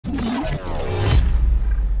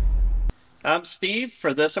I'm Steve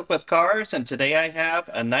for This Up With Cars, and today I have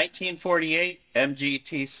a 1948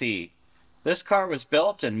 MGTC. This car was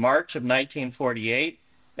built in March of 1948,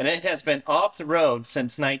 and it has been off the road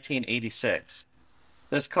since 1986.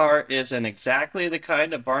 This car is in exactly the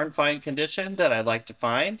kind of barn find condition that I like to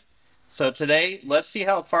find. So today, let's see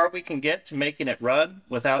how far we can get to making it run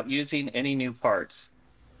without using any new parts.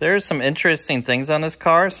 There's some interesting things on this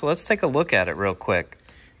car, so let's take a look at it real quick.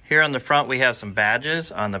 Here on the front we have some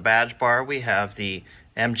badges. On the badge bar we have the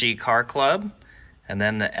MG Car Club and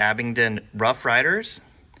then the Abingdon Rough Riders.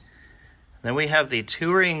 Then we have the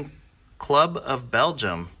Touring Club of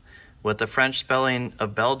Belgium with the French spelling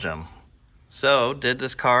of Belgium. So, did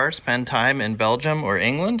this car spend time in Belgium or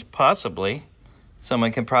England? Possibly.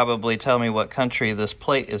 Someone can probably tell me what country this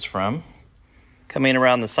plate is from. Coming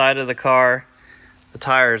around the side of the car, the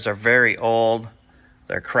tires are very old.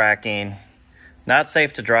 They're cracking. Not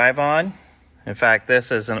safe to drive on. In fact,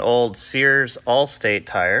 this is an old Sears Allstate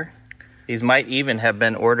tire. These might even have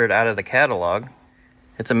been ordered out of the catalog.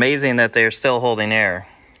 It's amazing that they are still holding air.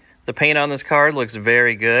 The paint on this car looks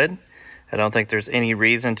very good. I don't think there's any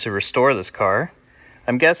reason to restore this car.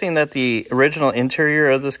 I'm guessing that the original interior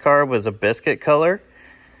of this car was a biscuit color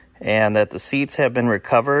and that the seats have been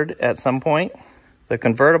recovered at some point. The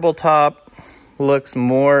convertible top looks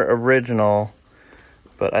more original,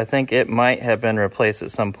 but I think it might have been replaced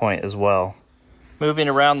at some point as well. Moving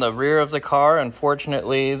around the rear of the car,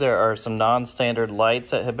 unfortunately, there are some non-standard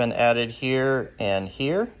lights that have been added here and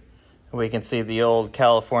here. We can see the old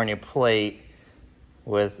California plate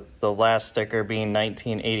with the last sticker being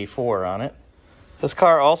 1984 on it. This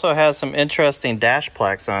car also has some interesting dash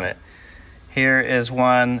plaques on it. Here is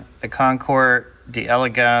one, the Concours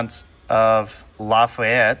d'Elegance of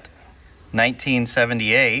Lafayette,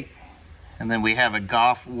 1978. And then we have a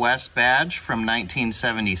Goff West badge from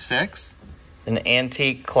 1976. An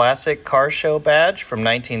Antique Classic Car Show badge from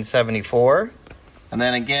 1974. And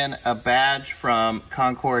then again, a badge from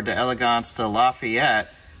Concours d'Elegance de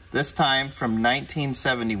Lafayette, this time from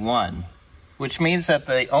 1971. Which means that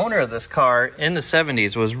the owner of this car in the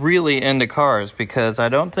 70s was really into cars, because I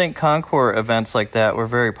don't think Concours events like that were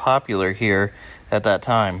very popular here at that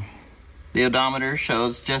time. The odometer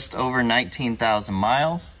shows just over 19,000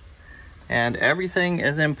 miles. And everything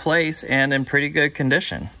is in place and in pretty good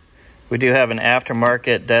condition. We do have an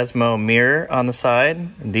aftermarket Desmo mirror on the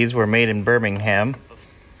side. These were made in Birmingham.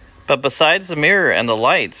 But besides the mirror and the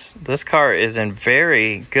lights, this car is in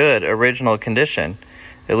very good original condition,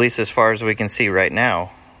 at least as far as we can see right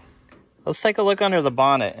now. Let's take a look under the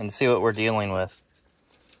bonnet and see what we're dealing with.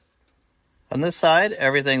 On this side,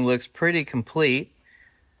 everything looks pretty complete,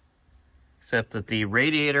 except that the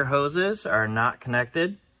radiator hoses are not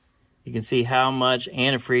connected. You can see how much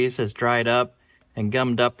antifreeze has dried up and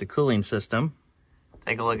gummed up the cooling system.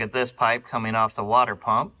 Take a look at this pipe coming off the water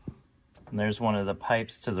pump. And there's one of the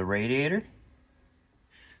pipes to the radiator.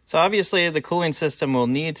 So obviously the cooling system will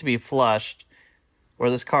need to be flushed, or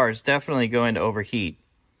this car is definitely going to overheat.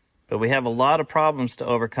 But we have a lot of problems to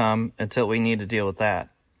overcome until we need to deal with that.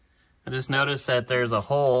 I just noticed that there's a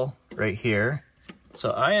hole right here.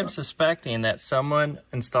 So I am suspecting that someone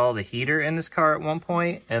installed a heater in this car at one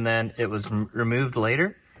point and then it was removed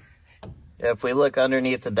later. If we look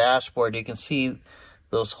underneath the dashboard, you can see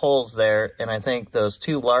those holes there, and I think those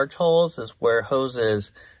two large holes is where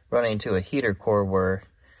hoses running to a heater core were,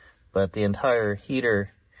 but the entire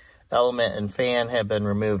heater element and fan have been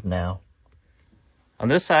removed now. On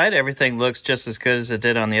this side, everything looks just as good as it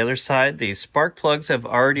did on the other side. The spark plugs have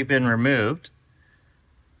already been removed.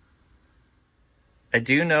 I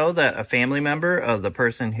do know that a family member of the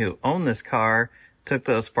person who owned this car took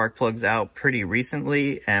those spark plugs out pretty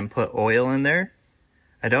recently and put oil in there.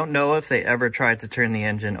 I don't know if they ever tried to turn the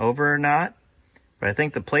engine over or not, but I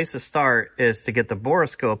think the place to start is to get the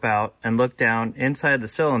borescope out and look down inside the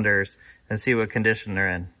cylinders and see what condition they're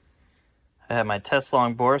in. I have my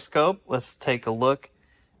Tesla borescope. Let's take a look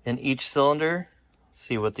in each cylinder,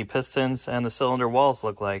 see what the pistons and the cylinder walls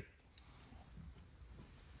look like.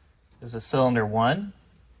 This is cylinder 1.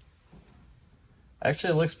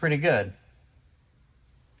 Actually, it looks pretty good.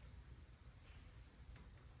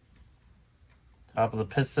 Top of the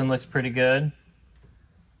piston looks pretty good.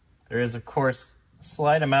 There is, of course, a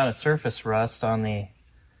slight amount of surface rust on the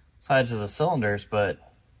sides of the cylinders, but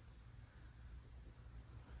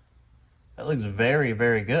that looks very,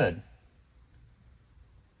 very good.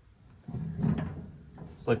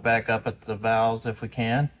 Let's look back up at the valves if we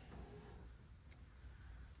can.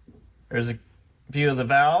 There's a view of the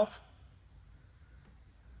valve.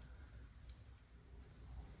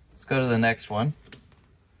 Let's go to the next one.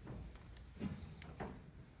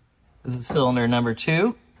 This is cylinder number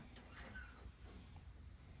 2.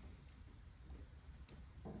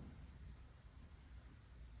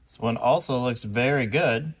 one also looks very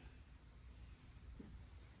good.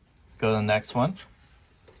 Let's go to the next one.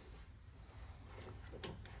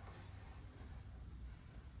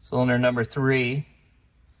 Cylinder number 3.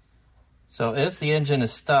 So if the engine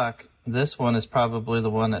is stuck, this one is probably the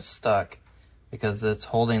one that's stuck because it's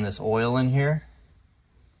holding this oil in here.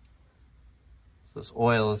 So this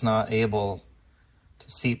oil is not able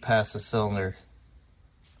to seep past the cylinder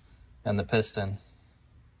and the piston.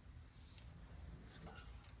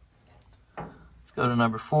 Let's go to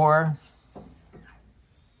number 4.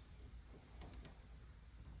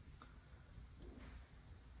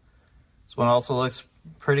 This one also looks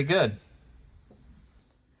pretty good.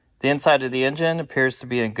 The inside of the engine appears to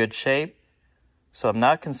be in good shape, so I'm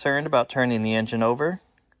not concerned about turning the engine over.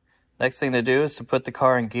 Next thing to do is to put the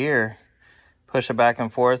car in gear, push it back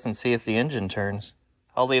and forth and see if the engine turns.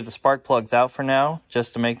 I'll leave the spark plugs out for now,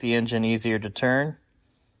 just to make the engine easier to turn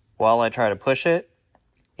while I try to push it,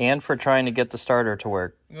 and for trying to get the starter to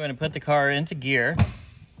work. I'm going to put the car into gear,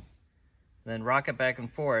 then rock it back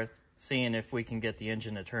and forth, seeing if we can get the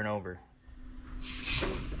engine to turn over.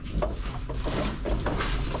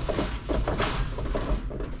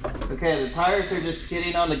 Okay, the tires are just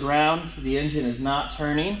skidding on the ground. The engine is not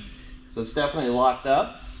turning, so it's definitely locked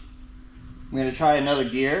up. I'm going to try another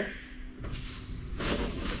gear.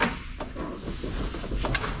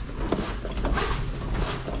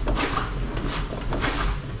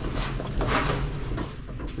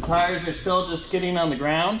 The tires are still just skidding on the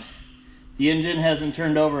ground. The engine hasn't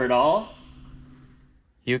turned over at all.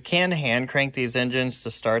 You can hand crank these engines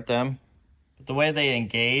to start them, but the way they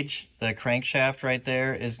engage the crankshaft right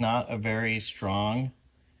there is not a very strong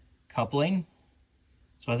coupling.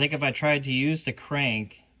 So I think if I tried to use the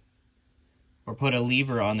crank or put a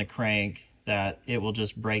lever on the crank, that it will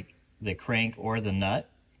just break the crank or the nut.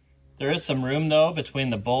 There is some room though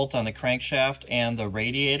between the bolt on the crankshaft and the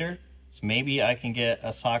radiator, so maybe I can get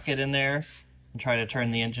a socket in there and try to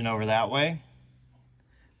turn the engine over that way.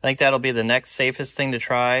 I think that'll be the next safest thing to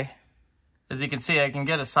try. As you can see, I can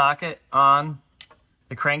get a socket on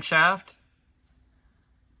the crankshaft,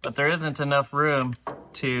 but there isn't enough room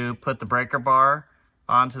to put the breaker bar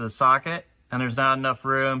onto the socket, and there's not enough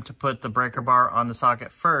room to put the breaker bar on the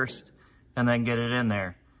socket first and then get it in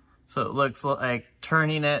there. So it looks like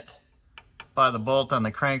turning it by the bolt on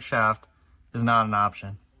the crankshaft is not an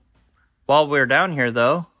option. While we're down here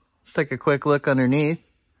though, let's take a quick look underneath.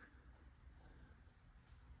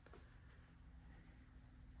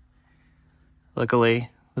 Luckily,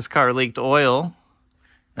 this car leaked oil,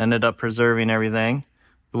 ended up preserving everything.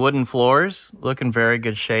 The wooden floors look in very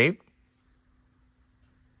good shape.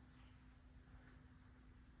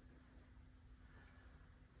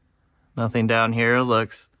 Nothing down here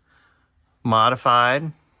looks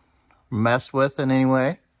modified, messed with in any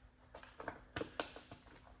way.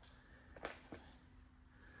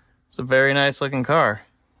 It's a very nice looking car.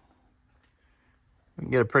 We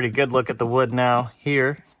can get a pretty good look at the wood now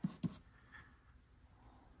here.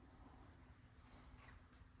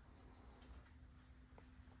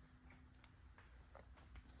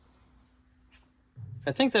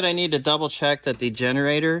 I think that I need to double check that the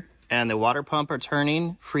generator and the water pump are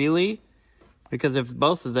turning freely, because if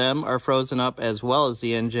both of them are frozen up as well as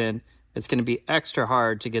the engine, it's going to be extra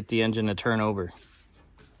hard to get the engine to turn over.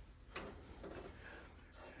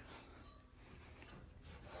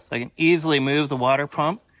 So I can easily move the water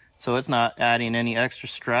pump so it's not adding any extra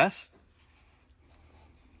stress.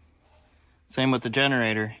 Same with the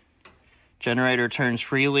generator. Generator turns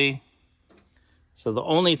freely. So the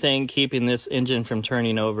only thing keeping this engine from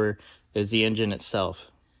turning over is the engine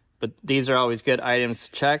itself. But these are always good items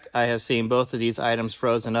to check. I have seen both of these items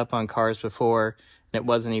frozen up on cars before, and it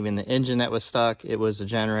wasn't even the engine that was stuck, it was the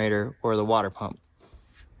generator or the water pump.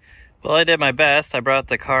 Well, I did my best. I brought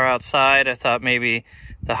the car outside. I thought maybe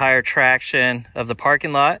the higher traction of the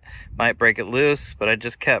parking lot might break it loose, but I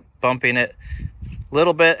just kept bumping it a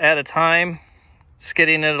little bit at a time,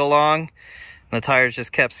 skidding it along, and the tires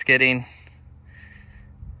just kept skidding.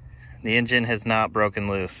 The engine has not broken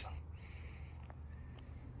loose.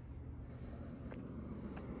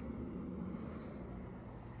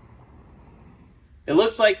 It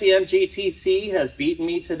looks like the MGTC has beaten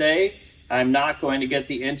me today. I'm not going to get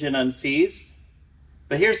the engine unseized.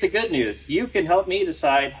 But here's the good news. You can help me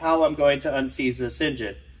decide how I'm going to unseize this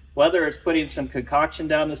engine. Whether it's putting some concoction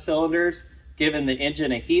down the cylinders, giving the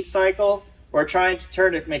engine a heat cycle, or trying to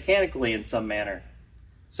turn it mechanically in some manner.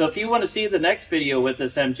 So if you want to see the next video with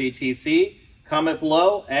this MGTC, comment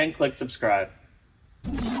below and click subscribe.